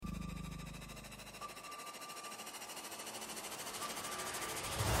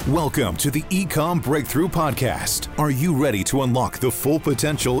Welcome to the Ecom Breakthrough Podcast. Are you ready to unlock the full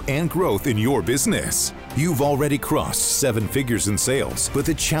potential and growth in your business? You've already crossed 7 figures in sales, but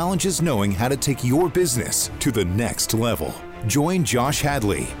the challenge is knowing how to take your business to the next level. Join Josh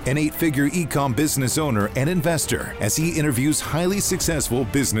Hadley, an 8-figure ecom business owner and investor, as he interviews highly successful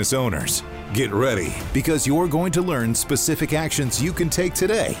business owners. Get ready, because you're going to learn specific actions you can take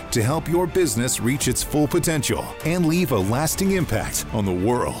today to help your business reach its full potential and leave a lasting impact on the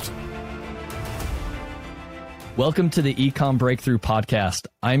world. Welcome to the Ecom Breakthrough Podcast.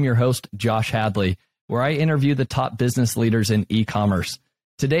 I'm your host, Josh Hadley, where I interview the top business leaders in e-commerce.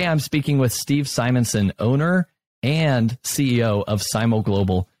 Today, I'm speaking with Steve Simonson, owner and CEO of Simo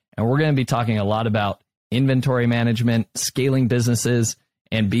Global, and we're going to be talking a lot about inventory management, scaling businesses,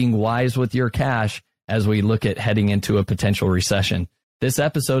 and being wise with your cash as we look at heading into a potential recession. This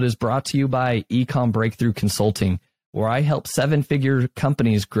episode is brought to you by Ecom Breakthrough Consulting, where I help 7-figure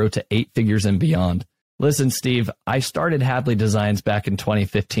companies grow to 8 figures and beyond. Listen, Steve, I started Hadley Designs back in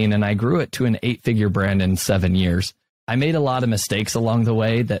 2015, and I grew it to an 8-figure brand in 7 years. I made a lot of mistakes along the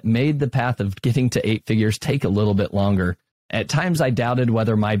way that made the path of getting to 8 figures take a little bit longer. At times, I doubted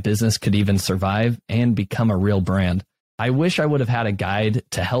whether my business could even survive and become a real brand. I wish I would have had a guide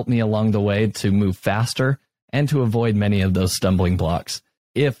to help me along the way to move faster and to avoid many of those stumbling blocks.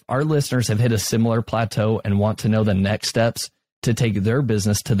 If our listeners have hit a similar plateau and want to know the next steps to take their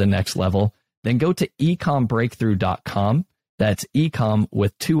business to the next level, then go to ecombreakthrough.com. That's ecom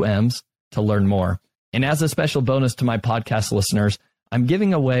with 2 M's to learn more. And as a special bonus to my podcast listeners, I'm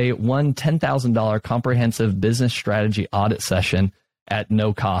giving away one $10,000 comprehensive business strategy audit session at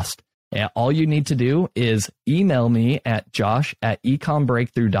no cost. And all you need to do is email me at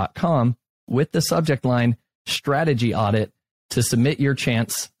josh@ecombreakthrough.com with the subject line strategy audit to submit your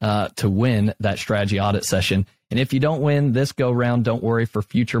chance to win that strategy audit session. And if you don't win this go round, don't worry, for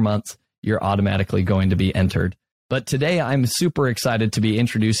future months, you're automatically going to be entered. But today, I'm super excited to be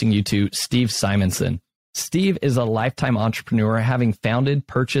introducing you to Steve Simonson. Steve is a lifetime entrepreneur, having founded,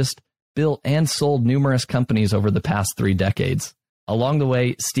 purchased, built, and sold numerous companies over the past 3 decades. Along the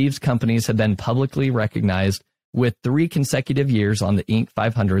way, Steve's companies have been publicly recognized with 3 consecutive years on the Inc.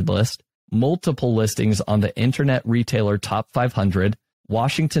 500 list, multiple listings on the Internet Retailer Top 500,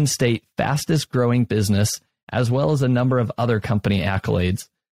 Washington State Fastest Growing Business, as well as a number of other company accolades.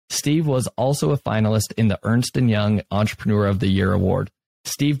 Steve was also a finalist in the Ernst & Young Entrepreneur of the Year Award.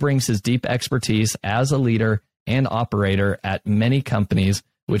 Steve brings his deep expertise as a leader and operator at many companies,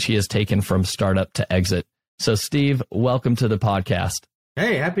 which he has taken from startup to exit. So, Steve, welcome to the podcast.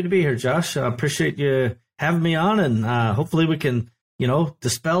 Hey, happy to be here, Josh. I appreciate you having me on, and hopefully we can,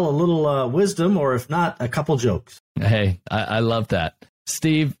 dispel a little wisdom, or if not, a couple jokes. Hey, I love that.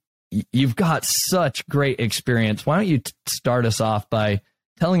 Steve, you've got such great experience. Why don't you start us off by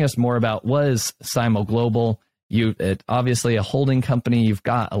telling us more about what is Simo Global? Obviously a holding company. You've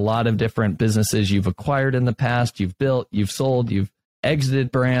got a lot of different businesses you've acquired in the past, you've built, you've sold, you've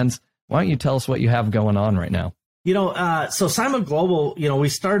exited brands. Why don't you tell us what you have going on right now? So Simo Global, we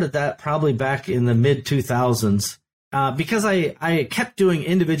started that probably back in the mid-2000s because I kept doing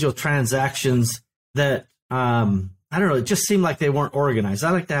individual transactions that, it just seemed like they weren't organized. I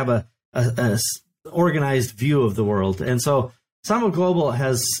like to have a organized view of the world. And so Simo Global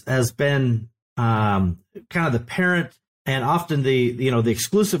has been kind of the parent and often the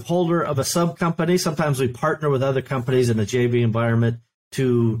exclusive holder of a sub company. Sometimes we partner with other companies in a JV environment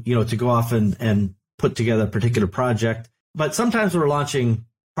to go off and put together a particular project. But sometimes we're launching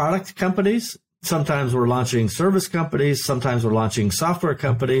product companies. Sometimes we're launching service companies. Sometimes we're launching software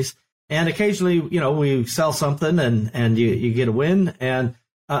companies. And occasionally, we sell something and you get a win. And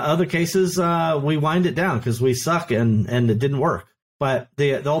other cases, we wind it down because we suck and it didn't work. But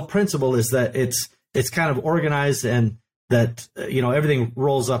the whole principle is that it's kind of organized and that, everything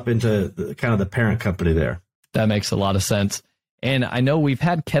rolls up into kind of the parent company there. That makes a lot of sense. And I know we've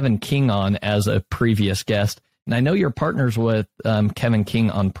had Kevin King on as a previous guest, and I know you're partners with Kevin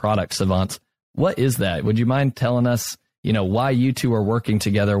King on Product Savants. What is that? Would you mind telling us, why you two are working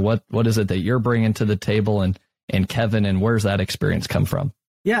together? What is it that you're bringing to the table, and Kevin, and where's that experience come from?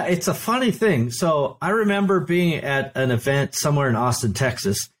 Yeah, it's a funny thing. So I remember being at an event somewhere in Austin,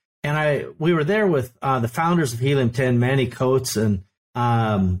 Texas, and we were there with the founders of Helium 10, Manny Coates, and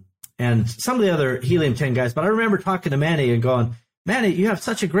some of the other Helium 10 guys. But I remember talking to Manny and going, Manny, you have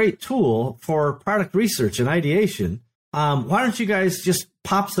such a great tool for product research and ideation. Why don't you guys just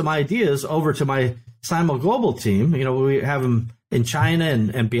pop some ideas over to my Simo Global team? We have them in China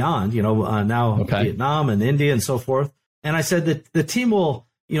and beyond, now Vietnam and India and so forth. And I said that the team will,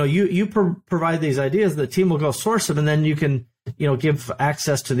 you provide these ideas, the team will go source them, and then you can give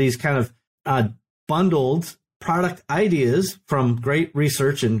access to these kind of bundled product ideas from great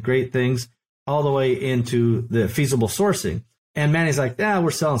research and great things all the way into the feasible sourcing. And Manny's like, we're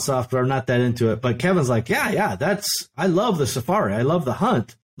selling software. I'm not that into it. But Kevin's like, I love the Safari. I love the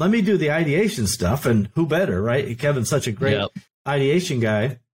hunt. Let me do the ideation stuff. And who better, right? Kevin's such a great ideation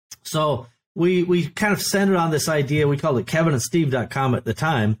guy. So we kind of centered on this idea. We called it kevinandsteve.com at the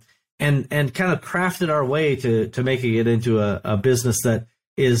time, and kind of crafted our way to making it into a business that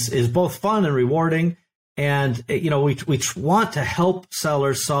is both fun and rewarding. And, we want to help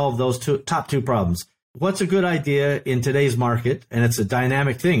sellers solve those top two problems. What's a good idea in today's market? And it's a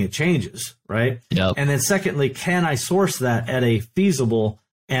dynamic thing. It changes, right? Yep. And then secondly, can I source that at a feasible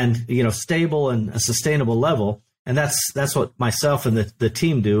and, stable and a sustainable level? And that's what myself and the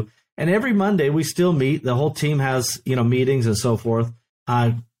team do. And every Monday we still meet. The whole team has, meetings and so forth,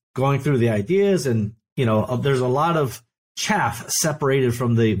 going through the ideas. And, there's a lot of chaff separated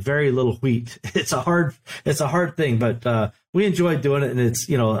from the very little wheat. It's a hard thing, but we enjoy doing it. And it's,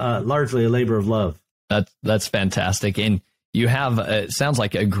 largely a labor of love. That's fantastic. And you have, it sounds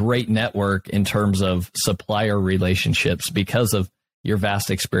like a great network in terms of supplier relationships because of your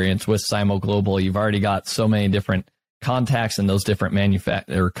vast experience with Simo Global. You've already got so many different contacts in those different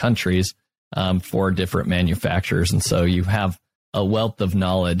countries for different manufacturers. And so you have a wealth of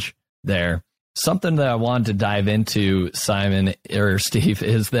knowledge there. Something that I wanted to dive into, Simon or Steve,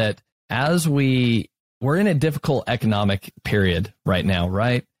 is that as we're in a difficult economic period right now,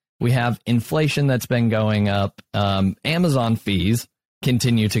 right? We have inflation that's been going up. Amazon fees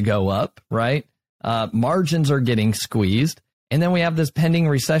continue to go up, right? Margins are getting squeezed. And then we have this pending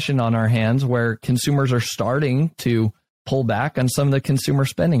recession on our hands where consumers are starting to pull back on some of the consumer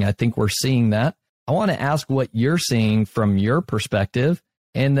spending. I think we're seeing that. I want to ask what you're seeing from your perspective.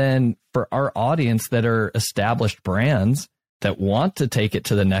 And then for our audience that are established brands that want to take it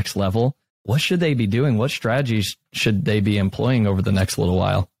to the next level, what should they be doing? What strategies should they be employing over the next little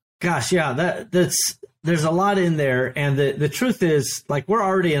while? Gosh, yeah, there's a lot in there. And the truth is, like, we're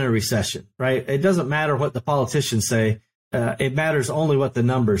already in a recession, right? It doesn't matter what the politicians say. It matters only what the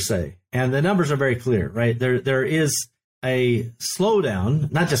numbers say. And the numbers are very clear, right? There is a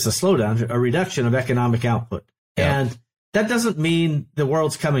slowdown, not just a slowdown, a reduction of economic output. Yeah. And that doesn't mean the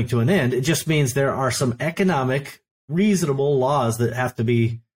world's coming to an end. It just means there are some economic, reasonable laws that have to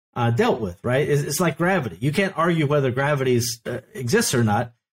be dealt with, right? It's like gravity. You can't argue whether gravity exists or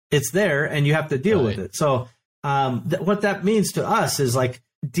not. It's there, and you have to deal with it. So what that means to us is like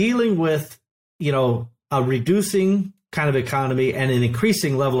dealing with, a reducing kind of economy and an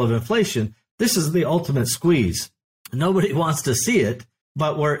increasing level of inflation. This is the ultimate squeeze. Nobody wants to see it,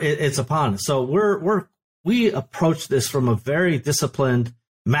 but it's upon us. So we approach this from a very disciplined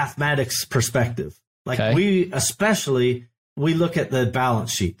mathematics perspective. Like we look at the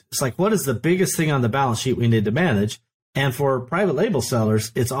balance sheet. It's like, what is the biggest thing on the balance sheet we need to manage? And for private label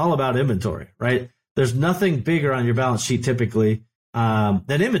sellers, it's all about inventory, right? There's nothing bigger on your balance sheet typically than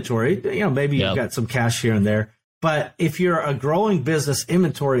inventory. Maybe you've got some cash here and there. But if you're a growing business,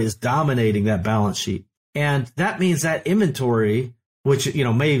 inventory is dominating that balance sheet. And that means that inventory, which,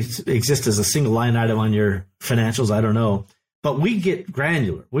 may exist as a single line item on your financials, I don't know. But we get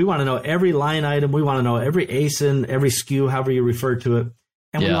granular. We want to know every line item. We want to know every ASIN, every SKU, however you refer to it.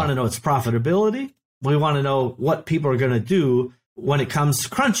 And we want to know its profitability. We want to know what people are going to do when it comes to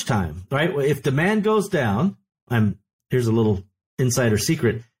crunch time, right? If demand goes down, here's a little insider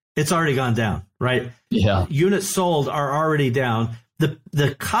secret, it's already gone down, right? Yeah. Units sold are already down.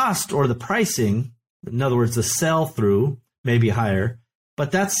 The cost or the pricing, in other words, the sell-through may be higher,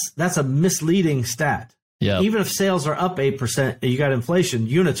 but that's a misleading stat. Yeah. Even if sales are up 8%, you got inflation,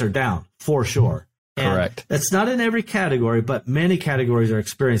 units are down for sure. Correct. And that's not in every category, but many categories are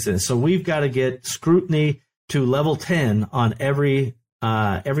experiencing it. So we've got to get scrutiny to level 10 on every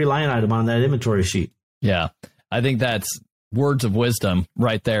line item on that inventory sheet. Yeah, I think that's words of wisdom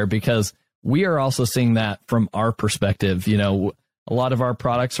right there, because we are also seeing that from our perspective. A lot of our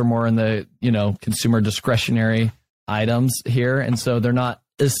products are more in the, consumer discretionary items here. And so they're not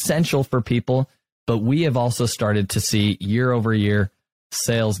essential for people, but we have also started to see year over year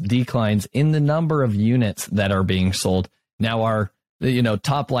sales declines in the number of units that are being sold. Now our,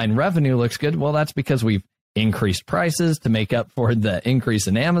 top line revenue looks good. Well, that's because we've increased prices to make up for the increase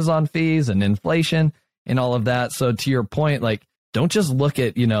in Amazon fees and inflation and all of that. So to your point, like, don't just look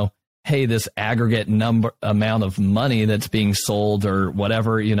at, hey, this aggregate amount of money that's being sold or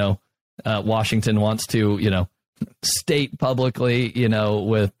whatever, Washington wants to, state publicly,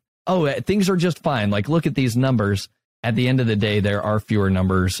 with, things are just fine. Like, look at these numbers. At the end of the day, there are fewer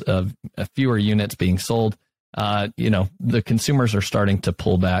numbers of fewer units being sold. the consumers are starting to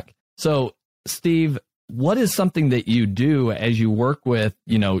pull back. So, Steve, what is something that you do as you work with,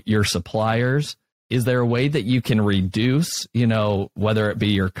 your suppliers? Is there a way that you can reduce, whether it be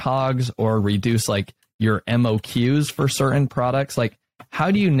your COGS or reduce like your MOQs for certain products? Like,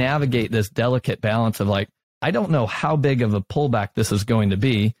 how do you navigate this delicate balance of like, I don't know how big of a pullback this is going to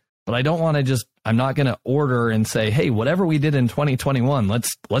be, but I don't want to I'm not going to order and say, hey, whatever we did in 2021,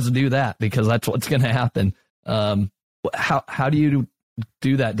 let's do that because that's what's going to happen. How do you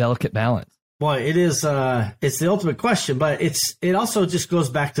do that delicate balance? Well, it's the ultimate question, but it also just goes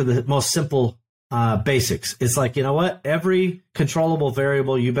back to the most simple basics. It's like, you know what? Every controllable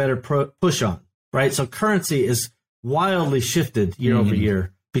variable you better push on, right? So currency is wildly shifted year over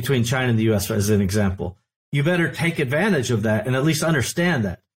year between China and the U.S. as an example. You better take advantage of that and at least understand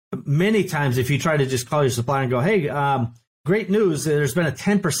that. Many times, if you try to just call your supplier and go, hey, great news, there's been a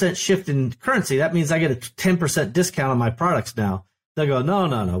 10% shift in currency. That means I get a 10% discount on my products now. They'll go,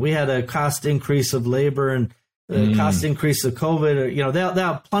 no. We had a cost increase of labor and cost increase of COVID. They'll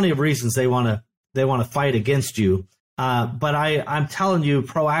have plenty of reasons they want to fight against you. But I'm telling you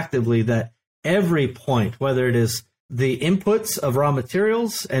proactively that every point, whether it is the inputs of raw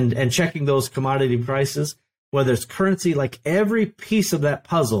materials and checking those commodity prices, whether it's currency, like every piece of that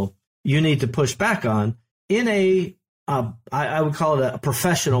puzzle, you need to push back on in I would call it a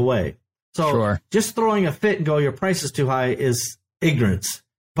professional way. So Just throwing a fit and go, your price is too high is ignorance.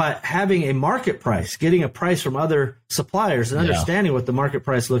 But having a market price, getting a price from other suppliers and understanding what the market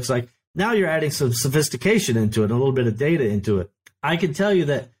price looks like, now you're adding some sophistication into it, a little bit of data into it. I can tell you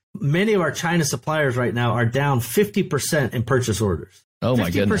that many of our China suppliers right now are down 50% in purchase orders. Oh, my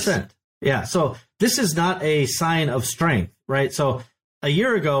goodness. 50%. Yeah. So this is not a sign of strength, right? So a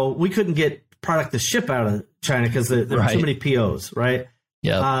year ago, we couldn't get product to ship out of China because there were too many POs, right?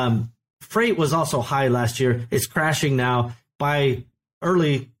 Yeah. Freight was also high last year. It's crashing now. By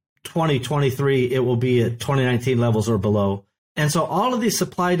early 2023, it will be at 2019 levels or below. And so all of these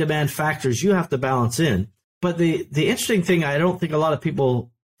supply demand factors you have to balance in. But the interesting thing I don't think a lot of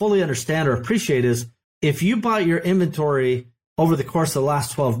people fully understand or appreciate is if you bought your inventory over the course of the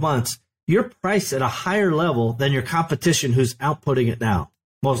last 12 months, you're priced at a higher level than your competition who's outputting it now,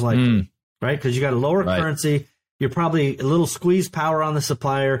 most likely, right? Because you got a lower currency. You're probably a little squeeze power on the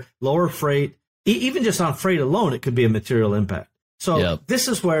supplier, lower freight. Even just on freight alone, it could be a material impact. So this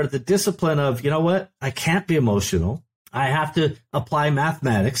is where the discipline of, you know what, I can't be emotional. I have to apply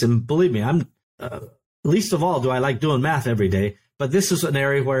mathematics. And believe me, I'm least of all do I like doing math every day. But this is an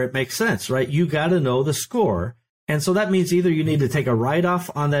area where it makes sense, right? You got to know the score. And so that means either you need to take a write-off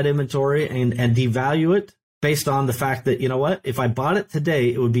on that inventory and devalue it based on the fact that, you know what, if I bought it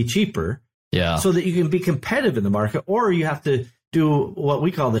today, it would be cheaper. Yeah. So that you can be competitive in the market, or you have to do what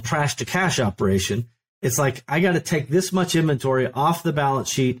we call the trash to cash operation. It's like, I got to take this much inventory off the balance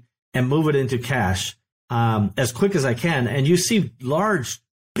sheet and move it into cash as quick as I can. And you see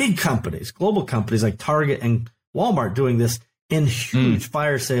big companies, global companies like Target and Walmart doing this in huge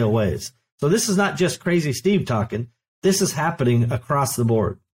fire sale ways. So this is not just crazy Steve talking. This is happening across the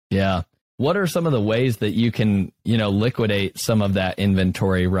board. Yeah. What are some of the ways that you can, liquidate some of that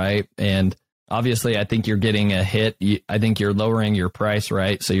inventory, right? And obviously, I think you're getting a hit. I think you're lowering your price,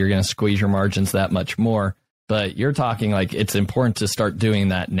 right? So you're going to squeeze your margins that much more. But you're talking like it's important to start doing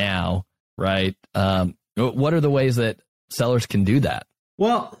that now, right? What are the ways that sellers can do that?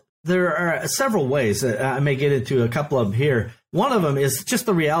 Well, there are several ways. I may get into a couple of them here. One of them is just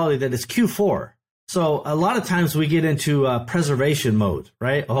the reality that it's Q4. So a lot of times we get into preservation mode,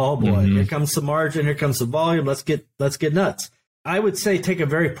 right? Oh boy, here comes some margin, here comes some volume. Let's get nuts. I would say take a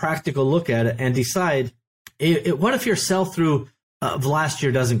very practical look at it and decide, what if your sell-through of last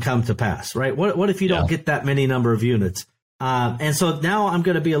year doesn't come to pass, right? What if you don't get that many number of units? And so now I'm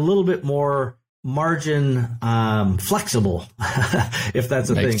going to be a little bit more margin flexible, if that's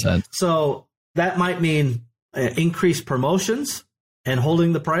a Makes thing. Sense. So that might mean increased promotions and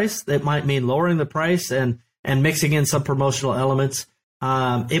holding the price. That might mean lowering the price and mixing in some promotional elements.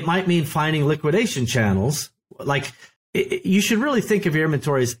 It might mean finding liquidation channels. Like, you should really think of your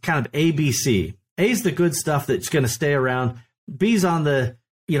inventory as kind of A, B, C. A is the good stuff that's going to stay around. B's on the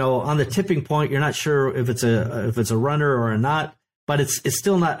tipping point. You're not sure if it's a runner or a not, but it's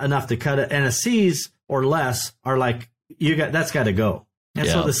still not enough to cut it. And a C's or less are like, that's got to go. And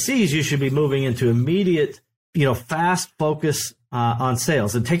so the C's you should be moving into immediate, fast focus on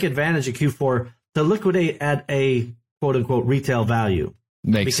sales and take advantage of Q4 to liquidate at a quote unquote retail value.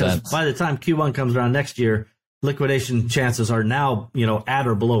 Makes sense. By the time Q1 comes around next year, liquidation chances are now, at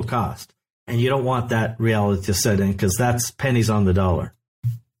or below cost. And you don't want that reality to set in because that's pennies on the dollar.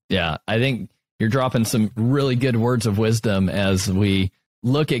 Yeah, I think you're dropping some really good words of wisdom as we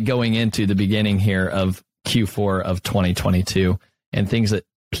look at going into the beginning here of Q4 of 2022 and things that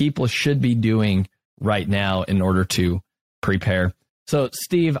people should be doing right now in order to prepare. So,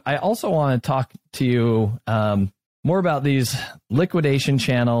 Steve, I also want to talk to you more about these liquidation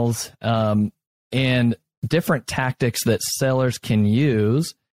channels and different tactics that sellers can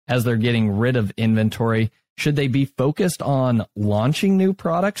use as they're getting rid of inventory. Should they be focused on launching new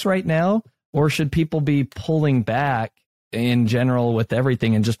products right now, or should people be pulling back in general with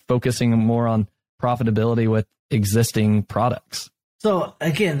everything and just focusing more on profitability with existing products? So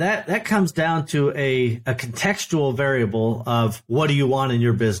again, that comes down to a contextual variable of what do you want in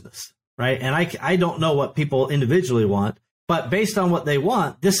your business, right? And I don't know what people individually want, but based on what they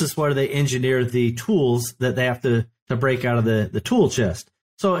want, this is where they engineer the tools that they have to break out of the tool chest.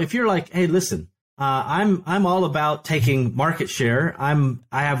 So if you're like, hey, listen, I'm all about taking market share. I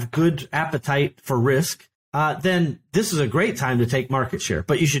have good appetite for risk. Then this is a great time to take market share,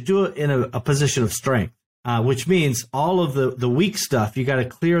 but you should do it in a position of strength, which means all of the weak stuff, you got to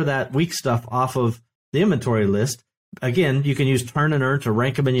clear that weak stuff off of the inventory list. Again, you can use turn and earn to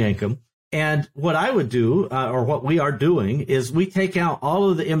rank them and yank them. And what I would do, or what we are doing, is we take out all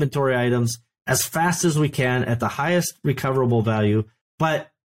of the inventory items as fast as we can at the highest recoverable value, but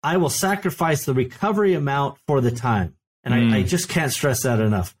I will sacrifice the recovery amount for the time. And I just can't stress that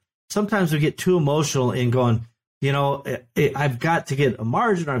enough. Sometimes we get too emotional in going, I've got to get a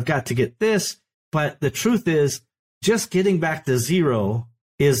margin, or I've got to get this. But the truth is, just getting back to zero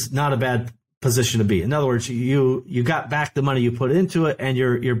is not a bad position to be. In other words, you got back the money you put into it, and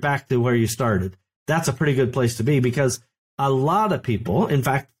you're back to where you started. That's a pretty good place to be, because a lot of people, in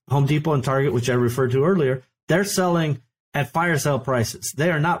fact, Home Depot and Target, which I referred to earlier, they're selling at fire sale prices. They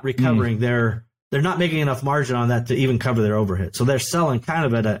are not recovering they're not making enough margin on that to even cover their overhead. So they're selling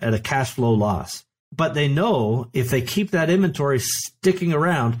kind of at a cash flow loss. But they know if they keep that inventory sticking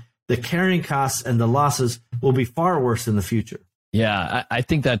around, the carrying costs and the losses will be far worse in the future. Yeah, I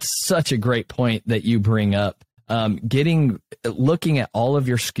think that's such a great point that you bring up. Looking at all of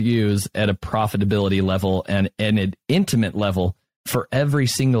your SKUs at a profitability level and an intimate level for every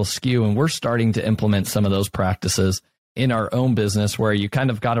single SKU. And we're starting to implement some of those practices in our own business, where you kind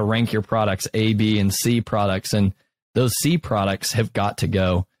of got to rank your products A, B, and C products, and those C products have got to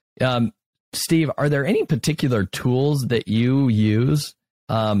go. Steve, are there any particular tools that you use,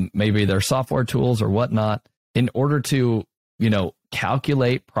 maybe they're software tools or whatnot, in order to,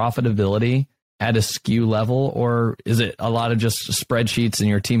 calculate profitability at a SKU level? Or is it a lot of just spreadsheets and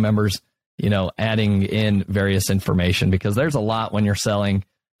your team members, adding in various information? Because there's a lot when you're selling,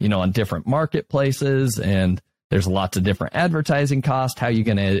 on different marketplaces, and there's lots of different advertising costs. How are you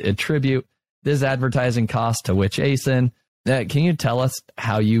going to attribute this advertising cost to which ASIN? Can you tell us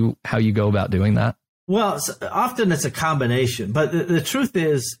how you go about doing that? Well, often it's a combination, but the truth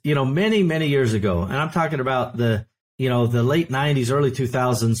is, many, many years ago, and I'm talking about the late 90s, early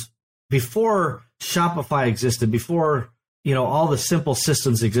 2000s, before Shopify existed, before, all the simple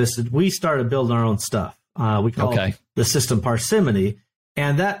systems existed, we started building our own stuff. We call it the system Parsimony.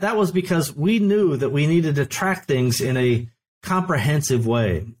 And that was because we knew that we needed to track things in a comprehensive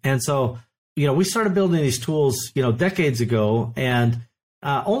way. And so, we started building these tools, decades ago. And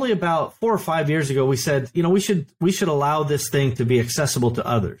only about 4 or 5 years ago, we said, we should allow this thing to be accessible to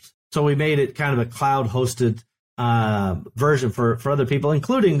others. So we made it kind of a cloud hosted version for other people,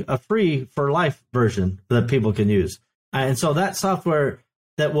 including a free for life version that people can use. And so that software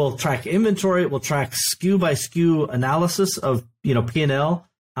that will track inventory, it will track SKU by SKU analysis of, P&L,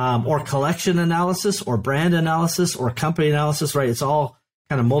 or collection analysis, or brand analysis, or company analysis, right? It's all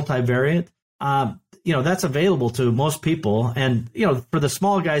kind of multivariate. That's available to most people. And, for the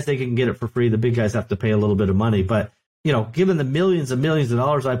small guys, they can get it for free. The big guys have to pay a little bit of money. But, given the millions and millions of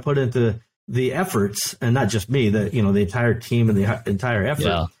dollars I put into the efforts, and not just me, the entire team and the entire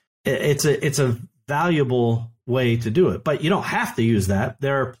effort, it's a valuable way to do it. But you don't have to use that.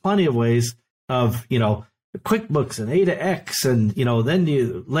 There are plenty of ways of, QuickBooks and A to X, and, then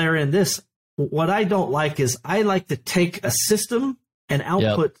you layer in this. What I don't like is I like to take a system and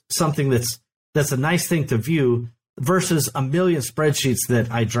output something that's a nice thing to view versus a million spreadsheets that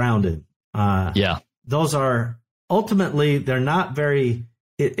I drowned in. Those are ultimately, they're not very,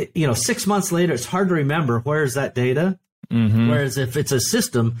 6 months later, it's hard to remember where's that data. Whereas if it's a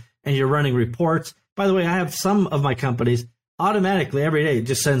system and you're running reports, by the way, I have some of my companies automatically every day, it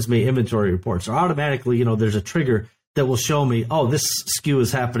just sends me inventory reports, or automatically, there's a trigger that will show me, oh, this SKU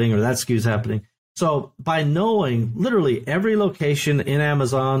is happening or that SKU is happening. So by knowing literally every location in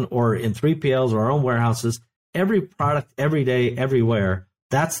Amazon or in 3PLs or our own warehouses, every product, every day, everywhere,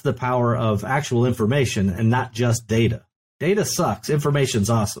 That's the power of actual information and not just data. Data sucks. Information's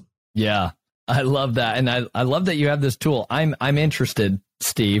awesome. Yeah, I love that. And I love that you have this tool. I'm interested,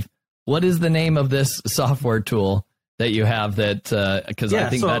 Steve. What is the name of this software tool that you have that, because I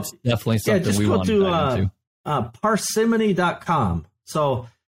think that's definitely something we want to dive into. Parsimony.com. So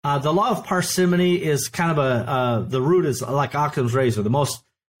the law of parsimony is kind of the root is like Occam's razor. The most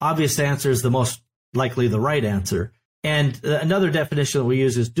obvious answer is the most likely the right answer. And another definition that we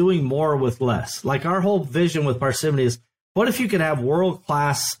use is doing more with less. Like our whole vision with parsimony is, what if you could have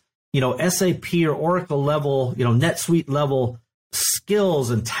world-class, SAP or Oracle level, NetSuite level skills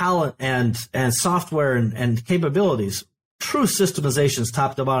and talent and software and capabilities, true systemizations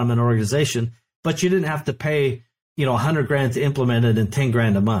top to bottom in an organization, but you didn't have to pay, $100,000 to implement it and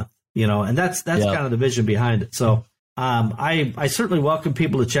 $10,000 a month, and that's kind of the vision behind it. So I certainly welcome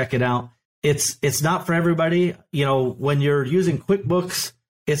people to check it out. It's not for everybody. When you're using QuickBooks,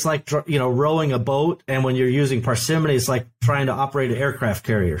 it's like, rowing a boat. And when you're using parsimony, it's like trying to operate an aircraft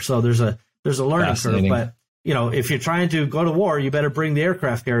carrier. So there's a learning curve. But, if you're trying to go to war, you better bring the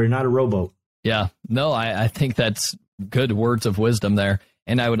aircraft carrier, not a rowboat. Yeah, no, I think that's good words of wisdom there.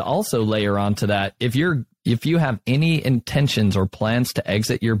 And I would also layer onto that, if you have any intentions or plans to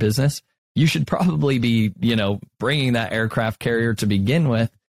exit your business, you should probably be, bringing that aircraft carrier to begin with,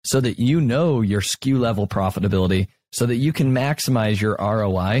 so that your SKU level profitability, so that you can maximize your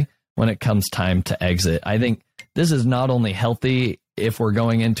ROI when it comes time to exit. I think this is not only healthy if we're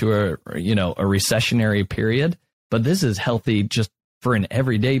going into a recessionary period, but this is healthy just for an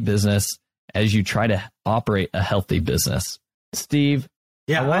everyday business as you try to operate a healthy business. Steve?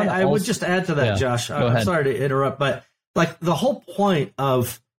 Yeah, I would just add to that, Josh. I'm sorry to interrupt, but like the whole point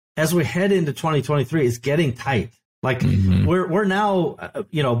of, as we head into 2023, is getting tight. Like we're now,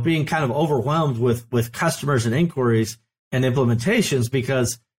 being kind of overwhelmed with customers and inquiries and implementations,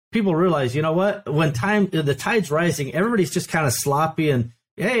 because people realize, when the tide's rising, everybody's just kind of sloppy and,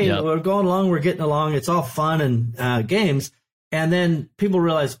 hey, we're going along, we're getting along, it's all fun and games. And then people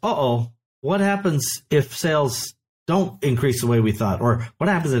realize, what happens if sales don't increase the way we thought? Or what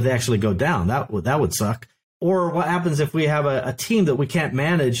happens if they actually go down? That would suck. Or what happens if we have a team that we can't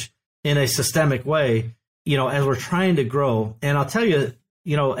manage in a systemic way, as we're trying to grow? And I'll tell you,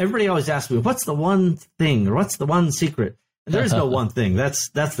 everybody always asks me, what's the one thing or what's the one secret? And there is no one thing. That's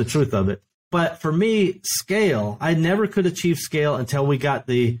the truth of it. But for me, scale, I never could achieve scale until we got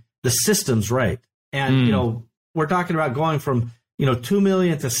the systems right. And, we're talking about going from, 2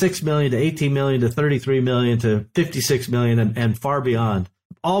 million to 6 million to 18 million to 33 million to 56 million and far beyond,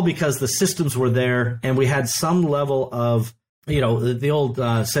 all because the systems were there and we had some level of, the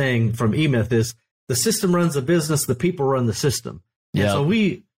old saying from E-Myth is, the system runs the business, the people run the system. Yeah. So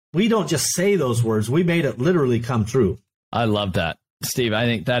we don't just say those words. We made it literally come true. I love that, Steve. I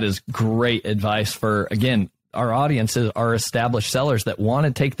think that is great advice for, again, our audiences are established sellers that want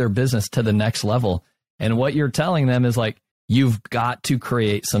to take their business to the next level. And what you're telling them is like, you've got to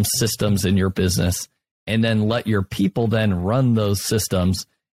create some systems in your business and then let your people then run those systems.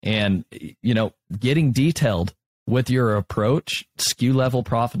 And, getting detailed with your approach, SKU level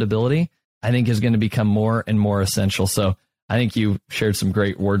profitability, I think is going to become more and more essential. So I think you shared some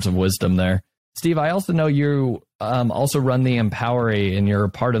great words of wisdom there. Steve, I also know you also run the Empowery and you're a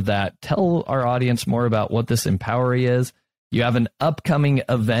part of that. Tell our audience more about what this Empowery is. You have an upcoming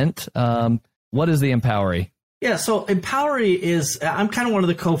event. What is the Empowery? Yeah, so Empowery is, I'm kind of one of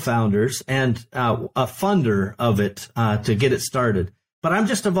the co-founders and a funder of it to get it started. But I'm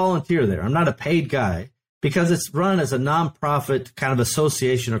just a volunteer there. I'm not a paid guy because it's run as a nonprofit kind of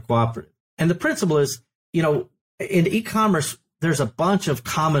association or cooperative. And the principle is, in e-commerce, there's a bunch of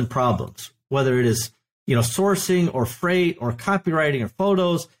common problems, whether it is, sourcing or freight or copywriting or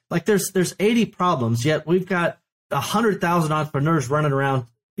photos. Like there's 80 problems, yet we've got 100,000 entrepreneurs running around,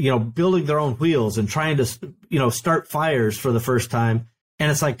 building their own wheels and trying to, start fires for the first time.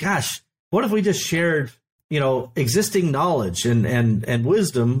 And it's like, gosh, what if we just shared, existing knowledge and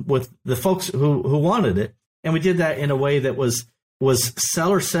wisdom with the folks who wanted it? And we did that in a way that was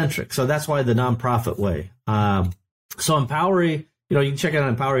seller-centric. So that's why the nonprofit way. So Empowery, you can check it out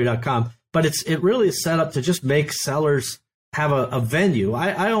on Empowery.com, but it really is set up to just make sellers have a venue.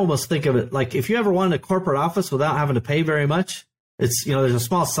 I almost think of it like if you ever wanted a corporate office without having to pay very much, it's, there's a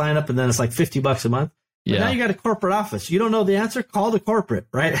small sign up and then it's like $50 a month. But now you got a corporate office. You don't know the answer, call the corporate,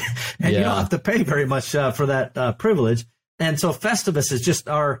 right? And you don't have to pay very much for that privilege. And so Festivus is just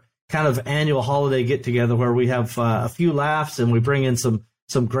our kind of annual holiday get together where we have a few laughs and we bring in some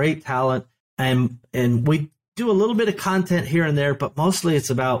great talent and we do a little bit of content here and there, but mostly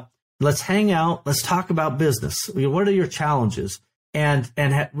it's about let's hang out, let's talk about business. What are your challenges? and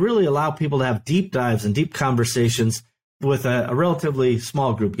really allow people to have deep dives and deep conversations with a relatively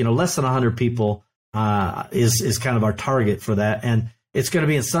small group. Less than 100 people is kind of our target for that. And it's going to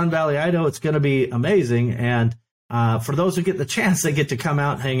be in Sun Valley, Idaho. It's going to be amazing. And for those who get the chance, they get to come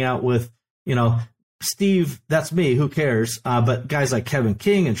out and hang out with, Steve, that's me, who cares? But guys like Kevin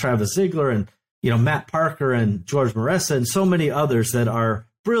King and Travis Ziegler and, Matt Parker and George Maressa and so many others that are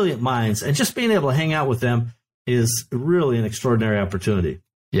brilliant minds. And just being able to hang out with them is really an extraordinary opportunity.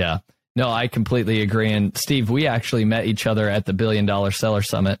 Yeah, no, I completely agree. And Steve, we actually met each other at the $1 Billion Seller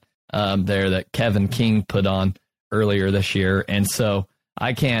Summit there that Kevin King put on earlier this year. And so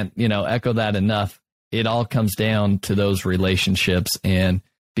I can't, echo that enough. It all comes down to those relationships and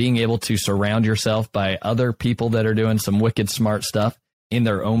being able to surround yourself by other people that are doing some wicked smart stuff in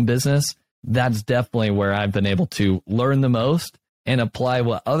their own business. That's definitely where I've been able to learn the most and apply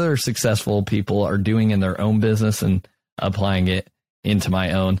what other successful people are doing in their own business and applying it into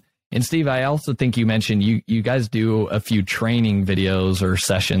my own. And Steve, I also think you mentioned you guys do a few training videos or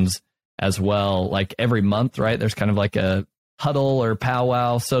sessions as well, like every month, right? There's kind of like a huddle or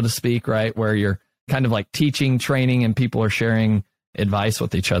powwow, so to speak, right? Where you're kind of like teaching, training, and people are sharing advice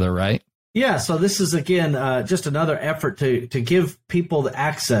with each other, right? Yeah. So this is, again, just another effort to give people the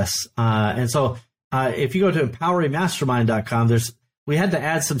access. And so if you go to empoweringmastermind.com, we had to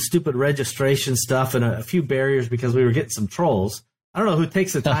add some stupid registration stuff and a few barriers because we were getting some trolls. I don't know who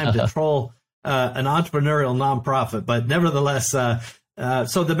takes the time to troll an entrepreneurial nonprofit, but nevertheless, so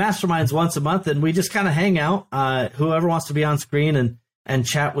the mastermind's once a month, and we just kind of hang out. Whoever wants to be on screen and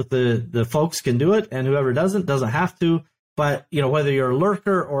chat with the folks can do it, and whoever doesn't have to. But whether you're a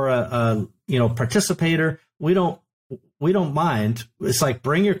lurker or a participator, we don't mind. It's like,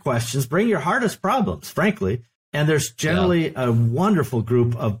 bring your questions, bring your hardest problems, frankly. And there's generally a wonderful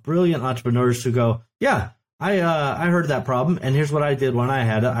group of brilliant entrepreneurs who go, yeah, I heard that problem, and here's what I did when I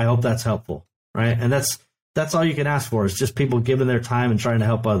had it. I hope that's helpful, right? And that's all you can ask for, is just people giving their time and trying to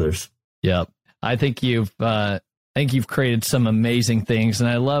help others. Yeah, I think you've created some amazing things, and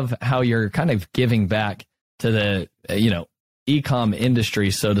I love how you're kind of giving back to the e-com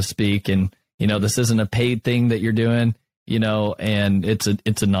industry, so to speak. And this isn't a paid thing that you're doing, and it's a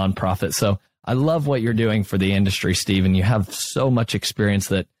nonprofit. So I love what you're doing for the industry, Steve. You have so much experience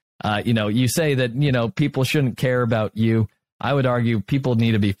that you say that people shouldn't care about you. I would argue people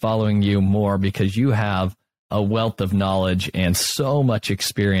need to be following you more because you have a wealth of knowledge and so much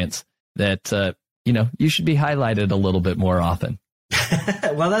experience that you should be highlighted a little bit more often.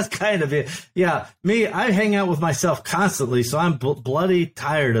 Well, that's kind of it. Yeah, I hang out with myself constantly, so I'm bloody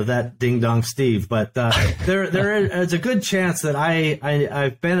tired of that ding-dong Steve. But there is a good chance that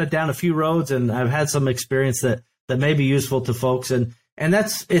I've been down a few roads and I've had some experience that may be useful to folks. And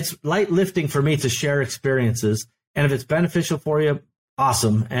it's light lifting for me to share experiences. And if it's beneficial for you,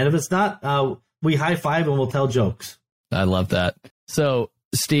 awesome. And if it's not, we high-five and we'll tell jokes. I love that. So,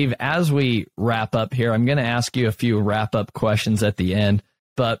 Steve, as we wrap up here, I'm going to ask you a few wrap-up questions at the end.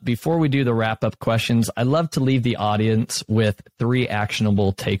 But before we do the wrap-up questions, I'd love to leave the audience with 3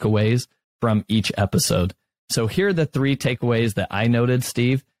 actionable takeaways from each episode. So here are the 3 takeaways that I noted,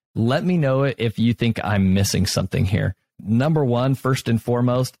 Steve. Let me know if you think I'm missing something here. Number 1, first and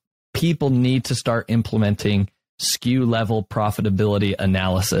foremost, people need to start implementing SKU-level profitability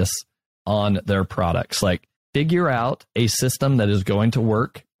analysis on their products. Like, figure out a system that is going to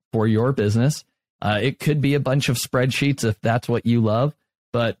work for your business. It could be a bunch of spreadsheets if that's what you love.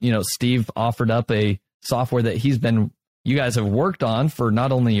 But, Steve offered up a software that you guys have worked on for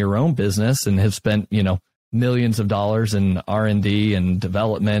not only your own business and have spent, millions of dollars in R&D and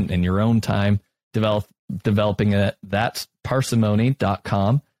development and your own time developing it. That's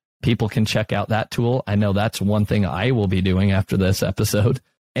parsimony.com. People can check out that tool. I know that's one thing I will be doing after this episode.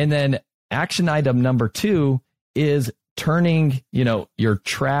 And then action item number 2 is turning, your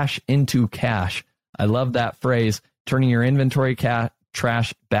trash into cash. I love that phrase, turning your inventory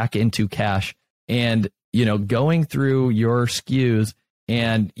trash back into cash. And, going through your SKUs,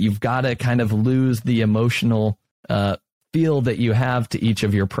 and you've got to kind of lose the emotional feel that you have to each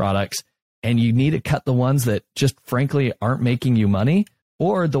of your products. And you need to cut the ones that just frankly aren't making you money,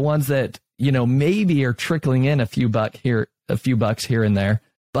 or the ones that, maybe are trickling in a few bucks here and there.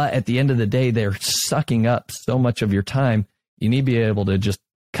 But at the end of the day, they're sucking up so much of your time. You need to be able to just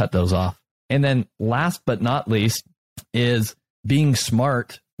cut those off. And then last but not least is being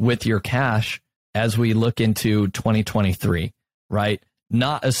smart with your cash as we look into 2023, right?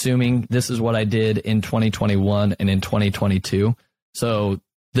 Not assuming this is what I did in 2021 and in 2022. So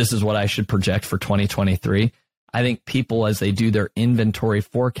this is what I should project for 2023. I think people, as they do their inventory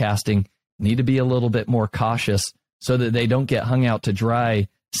forecasting, need to be a little bit more cautious so that they don't get hung out to dry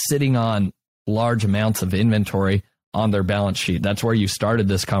sitting on large amounts of inventory on their balance sheet. That's where you started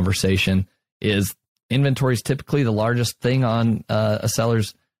this conversation. Is inventory is typically the largest thing on a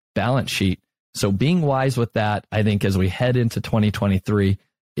seller's balance sheet. So being wise with that, I think, as we head into 2023,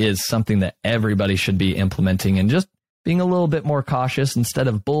 is something that everybody should be implementing, and just being a little bit more cautious instead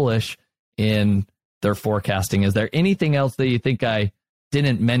of bullish in their forecasting. Is there anything else that you think I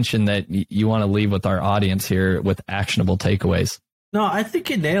didn't mention that you want to leave with our audience here with actionable takeaways? No, I think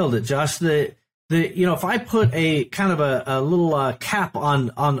you nailed it, Josh. If I put a kind of a little cap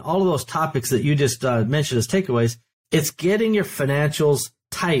on all of those topics that you just mentioned as takeaways, it's getting your financials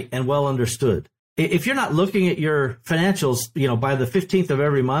tight and well understood. If you're not looking at your financials, by the 15th of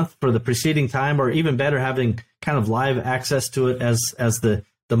every month for the preceding time, or even better, having kind of live access to it as the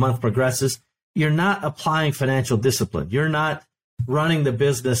month progresses, you're not applying financial discipline. You're not running the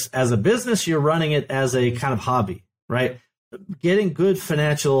business as a business. You're running it as a kind of hobby, right? Getting good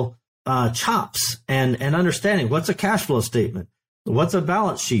financial chops and understanding what's a cash flow statement, what's a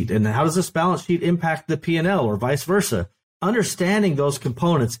balance sheet, and how does this balance sheet impact the P&L or vice versa. Understanding those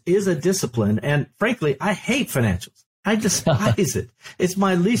components is a discipline. And frankly, I hate financials. I despise it. It's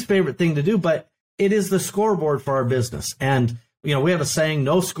my least favorite thing to do, but it is the scoreboard for our business. And, we have a saying,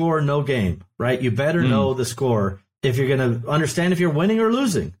 no score, no game, right? You better know the score if you're going to understand if you're winning or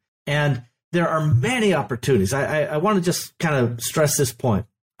losing. And there are many opportunities. I want to just kind of stress this point.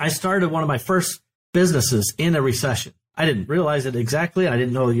 I started one of my first businesses in a recession. I didn't realize it exactly. I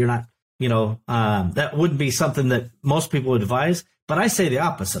didn't know you're not, that wouldn't be something that most people would advise. But I say the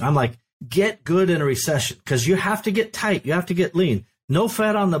opposite. I'm like, get good in a recession, because you have to get tight. You have to get lean. No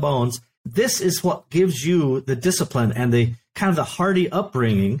fat on the bones. This is what gives you the discipline and the kind of the hardy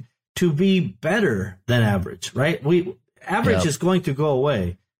upbringing to be better than average, right? Average is going to go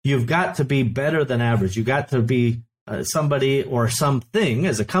away. You've got to be better than average. You've got to be somebody or something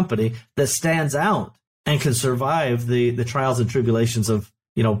as a company that stands out and can survive the trials and tribulations of,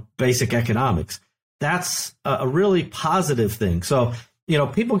 basic economics. That's a really positive thing. So,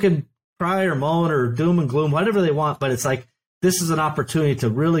 people can cry or moan or doom and gloom, whatever they want, but it's like, this is an opportunity to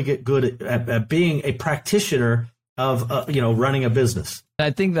really get good at being a practitioner of, running a business.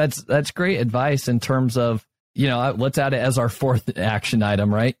 I think that's great advice in terms of, let's add it as our fourth action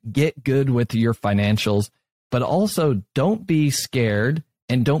item, right? Get good with your financials, but also don't be scared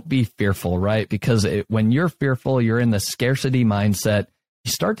and don't be fearful, right? Because when you're fearful, you're in the scarcity mindset.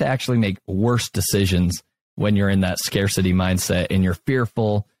 You start to actually make worse decisions when you're in that scarcity mindset and you're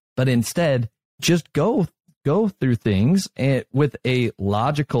fearful, but instead just go through things with a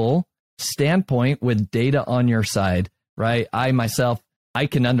logical standpoint with data on your side, right? I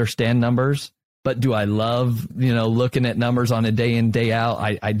can understand numbers, but do I love, looking at numbers on a day in, day out?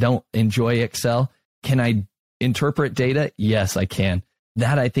 I don't enjoy Excel. Can I interpret data? Yes, I can.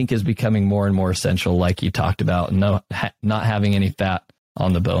 That, I think, is becoming more and more essential, like you talked about, not having any fat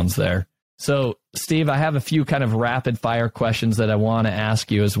on the bones there. So, Steve, I have a few kind of rapid fire questions that I want to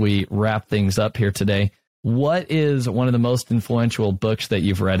ask you as we wrap things up here today. What is one of the most influential books that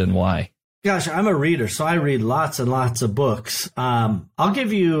you've read, and why? Gosh, I'm a reader, so I read lots and lots of books. I'll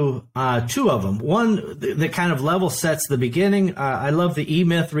give you two of them. One that kind of level sets the beginning. I love the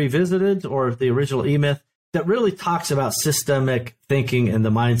E-Myth Revisited, or the original E-Myth, that really talks about systemic thinking and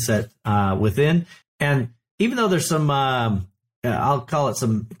the mindset within. And even though there's some, I'll call it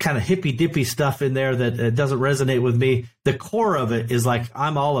some kind of hippy-dippy stuff in there that doesn't resonate with me, the core of it is like,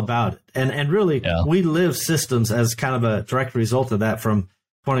 I'm all about it. And really, we live systems as kind of a direct result of that from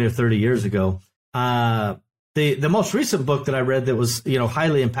 20 or 30 years ago. The most recent book that I read that was,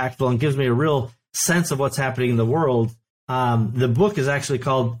 highly impactful and gives me a real sense of what's happening in the world. The book is actually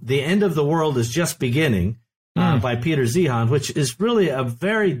called The End of the World is Just Beginning by Peter Zeihan, which is really a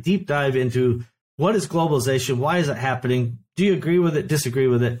very deep dive into what is globalization? Why is it happening? Do you agree with it? Disagree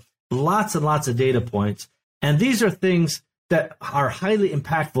with it? Lots and lots of data points. And these are things that are highly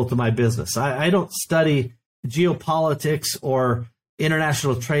impactful to my business. I don't study geopolitics or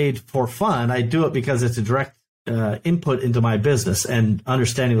international trade for fun. I do it because it's a direct input into my business, and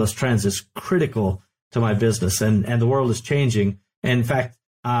understanding those trends is critical to my business. And the world is changing. And in fact,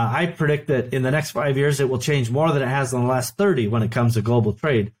 I predict that in the next 5 years, it will change more than it has in the last 30 when it comes to global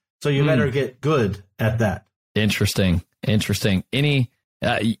trade. So you better get good at that. Interesting.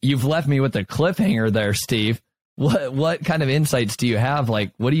 You've left me with a cliffhanger there, Steve. What kind of insights do you have?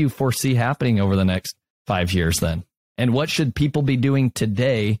 Like, what do you foresee happening over the next 5 years then? And what should people be doing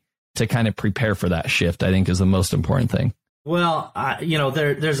today to kind of prepare for that shift, I think, is the most important thing. Well,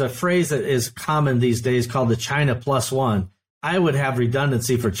 there's a phrase that is common these days called the China plus one. I would have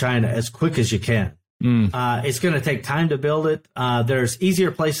redundancy for China as quick as you can. It's going to take time to build it. There's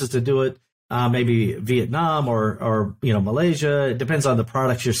easier places to do it, maybe Vietnam or Malaysia. It depends on the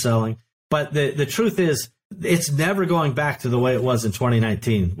products you're selling. But the truth is, it's never going back to the way it was in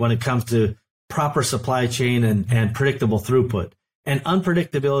 2019 when it comes to proper supply chain and predictable throughput. And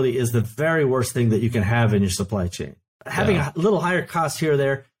unpredictability is the very worst thing that you can have in your supply chain. Having a little higher cost here or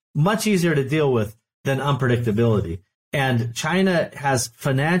there, much easier to deal with than unpredictability. And China has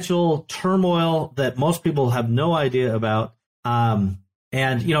financial turmoil that most people have no idea about. And,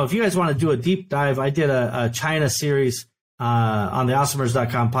 if you guys want to do a deep dive, I did a China series on the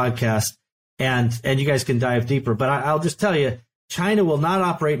awesomers.com podcast, and you guys can dive deeper. But I'll just tell you, China will not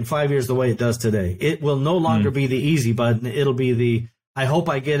operate in 5 years the way it does today. It will no longer be the easy button. It'll be the, I hope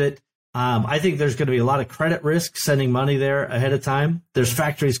I get it. I think there's going to be a lot of credit risk sending money there ahead of time. There's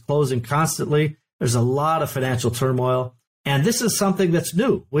factories closing constantly. There's a lot of financial turmoil. And this is something that's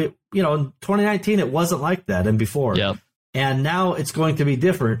new. In 2019, it wasn't like that and before. Yep. And now it's going to be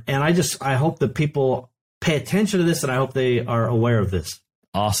different. And I hope that people pay attention to this, and I hope they are aware of this.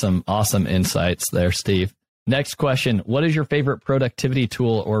 Awesome insights there, Steve. Next question. What is your favorite productivity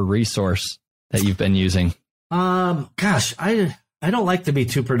tool or resource that you've been using? Gosh, I don't like to be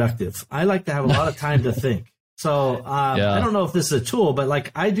too productive. I like to have a lot of time to think. So I don't know if this is a tool,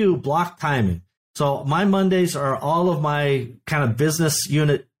 but I do block timing. So my Mondays are all of my kind of business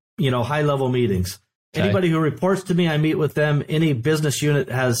unit, high level meetings. Okay. Anybody who reports to me, I meet with them. Any business unit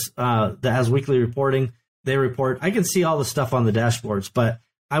that has weekly reporting, they report. I can see all the stuff on the dashboards, but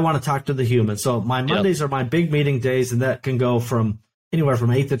I want to talk to the human. So my Mondays are my big meeting days, and that can go from anywhere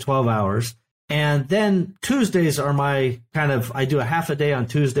from 8 to 12 hours. And then Tuesdays are my I do a half a day on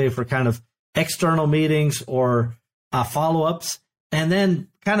Tuesday for kind of external meetings or follow-ups. And then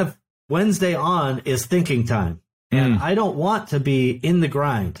kind of Wednesday on is thinking time. And I don't want to be in the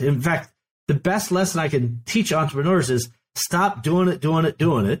grind. In fact, the best lesson I can teach entrepreneurs is stop doing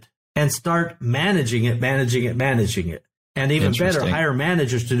it, and start managing it. And even better, hire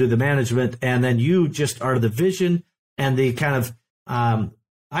managers to do the management. And then you just are the vision and the kind of,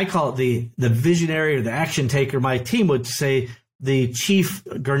 I call it the visionary or the action taker. My team would say the chief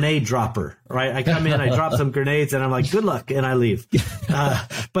grenade dropper, right? I come in, I drop some grenades, and I'm like, good luck, and I leave.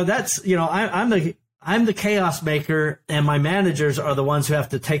 But that's, I'm the chaos maker, and my managers are the ones who have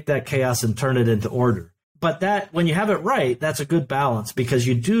to take that chaos and turn it into order. But that, when you have it right, that's a good balance, because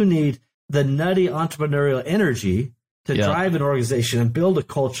you do need the nutty entrepreneurial energy to drive an organization and build a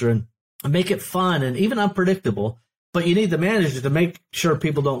culture and make it fun and even unpredictable. But you need the manager to make sure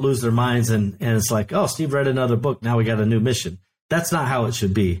people don't lose their minds. And it's like, oh, Steve read another book. Now we got a new mission. That's not how it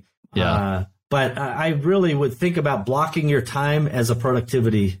should be. Yeah. But I really would think about blocking your time as a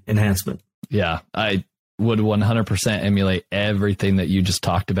productivity enhancement. Yeah, I would 100% emulate everything that you just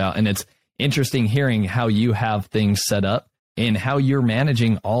talked about. And it's interesting hearing how you have things set up and how you're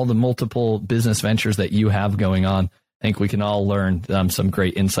managing all the multiple business ventures that you have going on. I think we can all learn some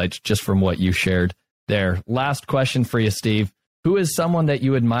great insights just from what you shared there. Last question for you, Steve. Who is someone that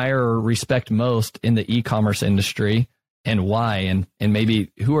you admire or respect most in the e-commerce industry, and why? And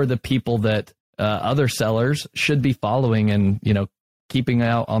maybe who are the people that other sellers should be following and, keeping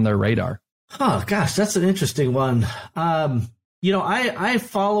out on their radar? Oh, gosh, that's an interesting one. I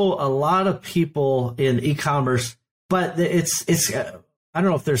follow a lot of people in e-commerce, but it's I don't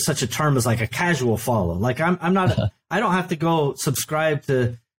know if there's such a term as like a casual follow. Like I'm not, I don't have to go subscribe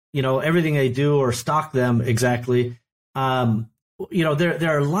to, everything they do or stalk them exactly. There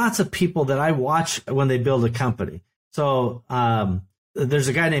are lots of people that I watch when they build a company. So there's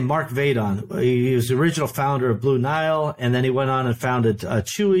a guy named Mark Vadon. He was the original founder of Blue Nile, and then he went on and founded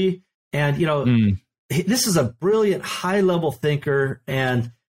Chewy. And, this is a brilliant high-level thinker,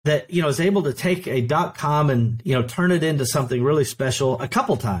 and that, is able to take a .com and, turn it into something really special a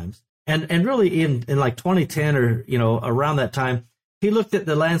couple times. And really in like 2010 or, around that time, he looked at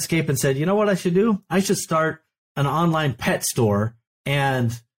the landscape and said, you know what I should do? I should start an online pet store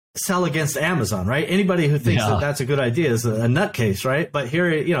and sell against Amazon, right? Anybody who thinks that that's a good idea is a nutcase, right? But here,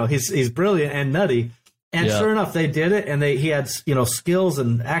 he's brilliant and nutty. And sure enough, they did it, and he had, skills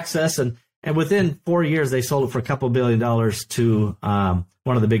and access, and within 4 years, they sold it for a couple $2 billion to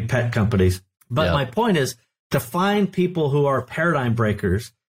one of the big pet companies. But my point is to find people who are paradigm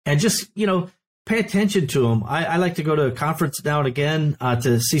breakers and just, pay attention to them. I like to go to a conference now and again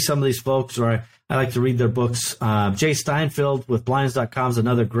to see some of these folks, or I like to read their books. Jay Steinfeld with Blinds.com is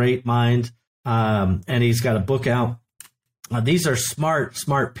another great mind, and he's got a book out. These are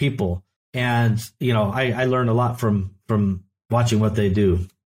smart people. And, I learned a lot from watching what they do.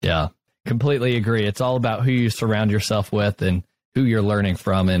 Yeah, completely agree. It's all about who you surround yourself with. And who you're learning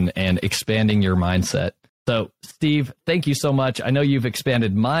from and expanding your mindset. So, Steve, thank you so much. I know you've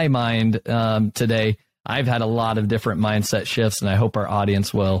expanded my mind today. I've had a lot of different mindset shifts, and I hope our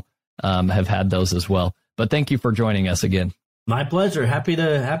audience will have had those as well. But thank you for joining us again. My pleasure. Happy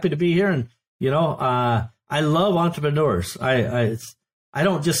to be here. And, I love entrepreneurs. I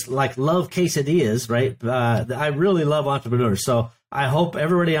don't just love quesadillas, right? I really love entrepreneurs. So I hope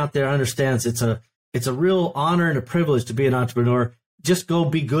everybody out there understands it's a real honor and a privilege to be an entrepreneur. Just go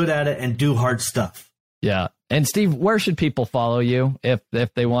be good at it and do hard stuff. Yeah. And Steve, where should people follow you if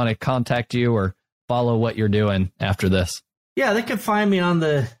they want to contact you or follow what you're doing after this? Yeah, they can find me on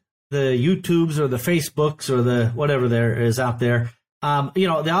the YouTubes or the Facebooks or the whatever there is out there. The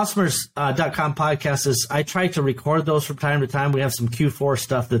Awesomers.com podcast is, I try to record those from time to time. We have some Q4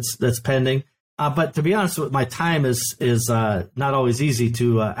 stuff that's pending. But to be honest, my time is not always easy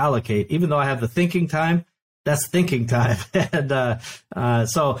to allocate. Even though I have the thinking time, that's thinking time. And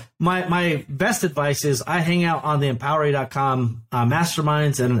so my best advice is I hang out on the Empowery.com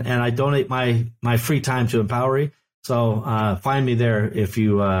masterminds, and I donate my free time to Empowery. So find me there if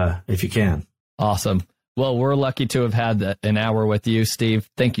you can. Awesome. Well, we're lucky to have had an hour with you,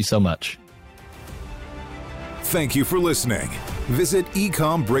 Steve. Thank you so much. Thank you for listening. Visit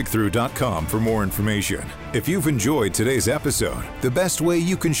ecombreakthrough.com for more information. If you've enjoyed today's episode, the best way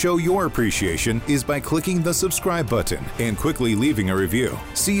you can show your appreciation is by clicking the subscribe button and quickly leaving a review.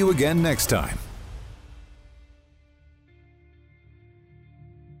 See you again next time.